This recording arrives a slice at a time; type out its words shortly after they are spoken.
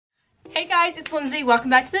Hey guys, it's Lindsay. Welcome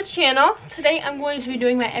back to the channel. Today I'm going to be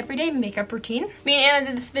doing my everyday makeup routine. Me and Anna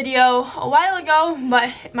did this video a while ago, but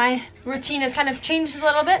my routine has kind of changed a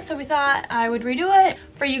little bit, so we thought I would redo it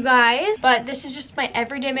for you guys. But this is just my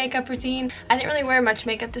everyday makeup routine. I didn't really wear much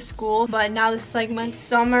makeup to school, but now this is like my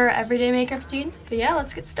summer everyday makeup routine. But yeah,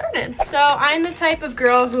 let's get started. So I'm the type of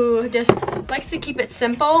girl who just likes to keep it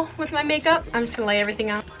simple with my makeup. I'm just gonna lay everything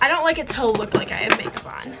out. I don't like it to look like I have makeup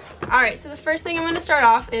on. Alright, so the first thing I'm going to start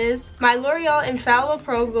off is my L'Oreal Infallible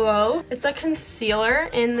Pro Glow. It's a concealer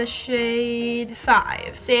in the shade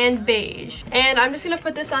 5, Sand Beige. And I'm just going to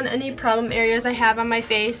put this on any problem areas I have on my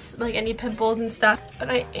face, like any pimples and stuff. But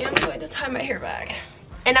I am going to tie my hair back.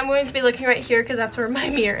 And I'm going to be looking right here because that's where my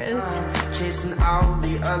mirror is. Chasing all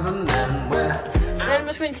the other men. And then I'm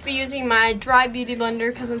just going to be using my dry beauty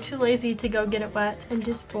blender because I'm too lazy to go get it wet and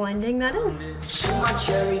just blending that in.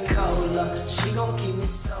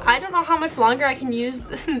 I don't know how much longer I can use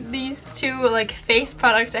these two like face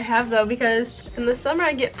products I have though, because in the summer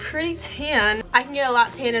I get pretty tan. I can get a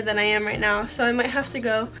lot tanner than I am right now, so I might have to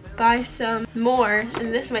go buy some more,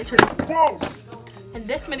 and this might turn And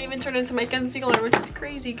this might even turn into my concealer, which is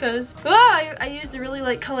crazy because I used really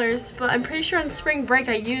light colors, but I'm pretty sure on spring break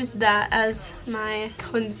I used that as my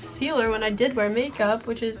concealer when I did wear makeup,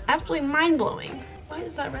 which is absolutely mind-blowing. Why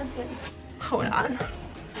is that red thing? Hold on.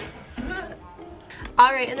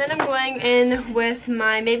 Alright, and then I'm going in with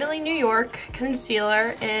my Maybelline New York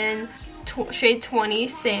concealer in shade 20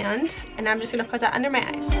 Sand, and I'm just going to put that under my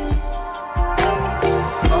eyes.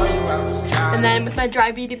 And then with my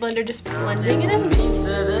dry beauty blender, just blending it in.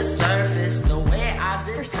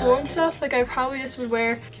 For school and stuff, like I probably just would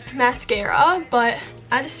wear mascara, but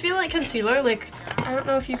I just feel like concealer, like, I don't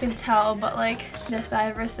know if you can tell, but like this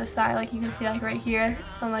eye versus this eye, like you can see like right here,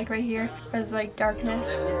 and like right here, there's like darkness.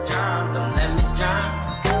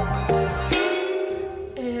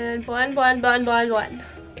 And blend, blend, blend, blend, blend.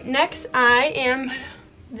 Next, I'm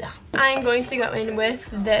going to go in with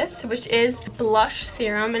this, which is blush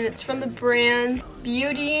serum, and it's from the brand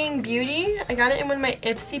Beautying Beauty. I got it in one of my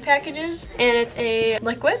Ipsy packages, and it's a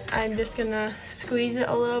liquid. I'm just gonna squeeze it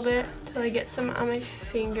a little bit till I get some on my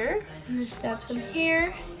finger. I'm just dab some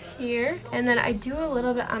here, and then I do a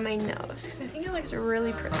little bit on my nose because I think it looks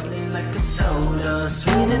really pretty.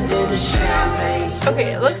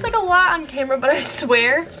 Okay, it looks like a lot on camera, but I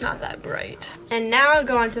swear it's not that bright. And now I'll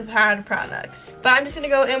go on to the powder products. But I'm just gonna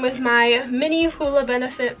go in with my mini Hoola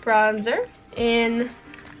Benefit bronzer in,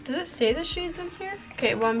 does it say the shades in here?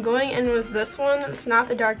 Okay, well I'm going in with this one. It's not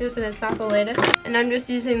the darkest and it's not the lightest. And I'm just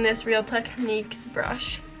using this Real Techniques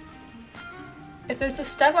brush. If there's a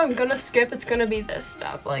step I'm gonna skip, it's gonna be this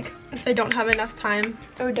step. Like, if I don't have enough time,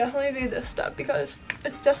 it would definitely be this step because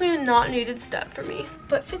it's definitely a not needed step for me.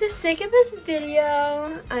 But for the sake of this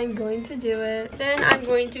video, I'm going to do it. Then I'm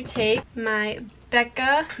going to take my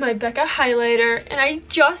Becca highlighter, and I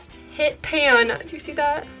just hit pan. Do you see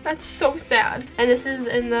that? That's so sad. And this is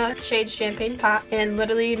in the shade Champagne Pop, and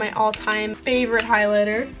literally my all-time favorite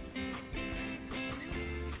highlighter.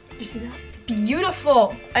 Did you see that?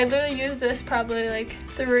 Beautiful. I literally use this probably like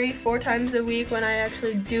 3-4 times a week when I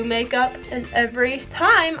actually do makeup, and every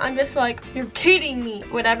time I'm just like, you're kidding me.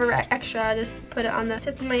 Whatever extra, I just put it on the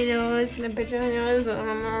tip of my nose and then put it on my nose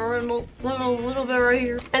and a little bit right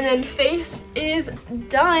here. And then face is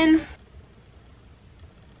done.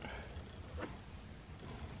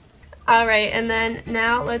 Alright, and then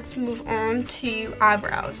now let's move on to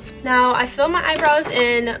eyebrows. Now, I fill my eyebrows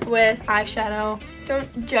in with eyeshadow.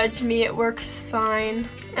 Don't judge me, it works fine.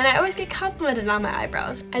 And I always get complimented on my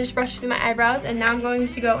eyebrows. I just brushed through my eyebrows, and now I'm going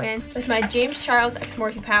to go in with my James Charles X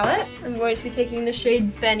Morphe palette. I'm going to be taking the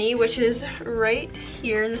shade Benny, which is right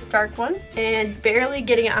here, this dark one, and barely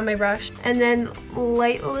getting it on my brush. And then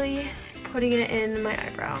lightly putting it in my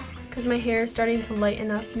eyebrow, because my hair is starting to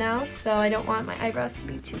lighten up now, so I don't want my eyebrows to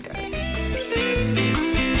be too dark.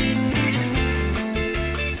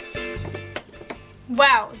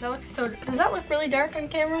 Wow, that looks so, does that look really dark on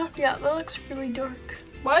camera? Yeah, that looks really dark.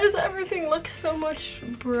 Why does everything look so much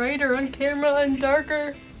brighter on camera and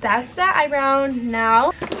darker? That's that eyebrow.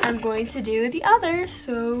 Now I'm going to do the other,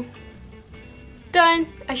 so done.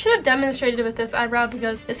 I should have demonstrated with this eyebrow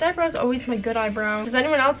because this eyebrow is always my good eyebrow. Does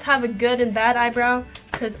anyone else have a good and bad eyebrow?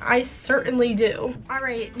 Because I certainly do.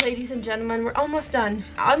 Alright, ladies and gentlemen, we're almost done.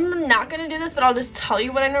 I'm not going to do this, but I'll just tell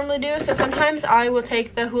you what I normally do. So sometimes I will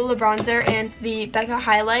take the Hoola bronzer and the Becca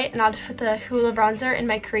highlight, and I'll just put the Hoola bronzer in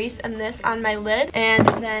my crease and this on my lid. And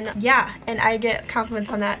then, yeah, and I get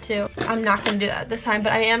compliments on that too. I'm not going to do that this time,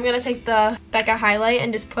 but I am going to take the Becca highlight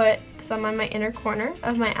and just put some on my inner corner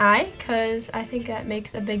of my eye, because I think that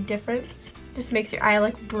makes a big difference. Just makes your eye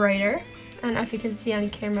look brighter. I don't know if you can see on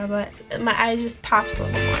camera, but my eye just pops a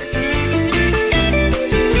little bit more.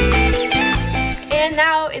 And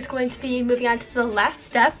now it's going to be moving on to the last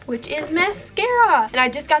step, which is mascara. And I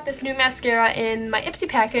just got this new mascara in my Ipsy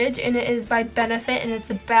package, and it is by Benefit, and it's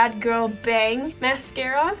the Bad Girl Bang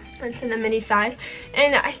mascara. It's in the mini size,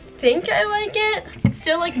 and I think I like it. It's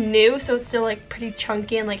still like new, so it's still like pretty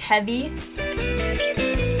chunky and like heavy.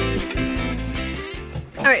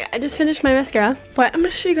 Alright, I just finished my mascara, but I'm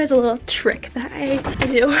gonna show you guys a little trick that I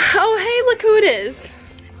do. Oh, hey, look who it is.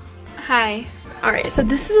 Hi. Alright, so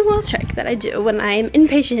this is a little trick that I do when I'm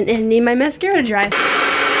impatient and need my mascara to dry.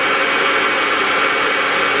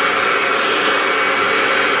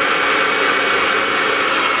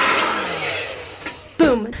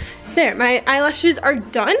 Boom. There, my eyelashes are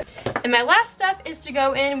done. And my last step is to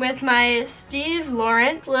go in with my Steve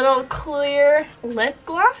Laurent little clear lip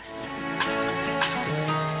gloss.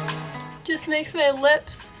 Just makes my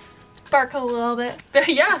lips sparkle a little bit. But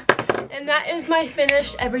yeah, and that is my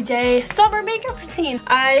finished everyday summer makeup routine.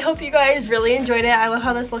 I hope you guys really enjoyed it. I love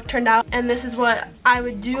how this look turned out, and this is what I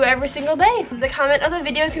would do every single day. The comment of the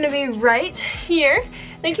video is going to be right here.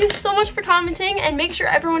 Thank you so much for commenting, and make sure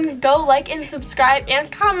everyone go like and subscribe and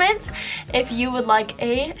comment if you would like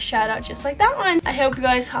a shout out just like that one. I hope you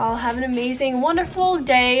guys all have an amazing, wonderful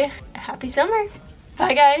day. Happy summer.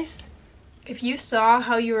 Bye guys. If you saw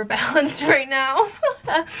how you were balanced right now.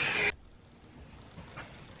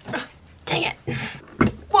 Oh, dang it.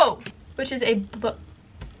 Whoa. Which is a book.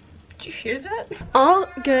 Did you hear that? All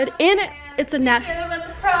good. And it's a nap.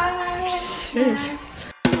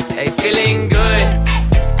 Hey, feeling good,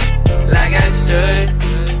 like I should.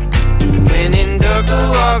 When in dark,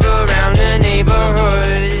 walk around the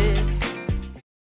neighborhood.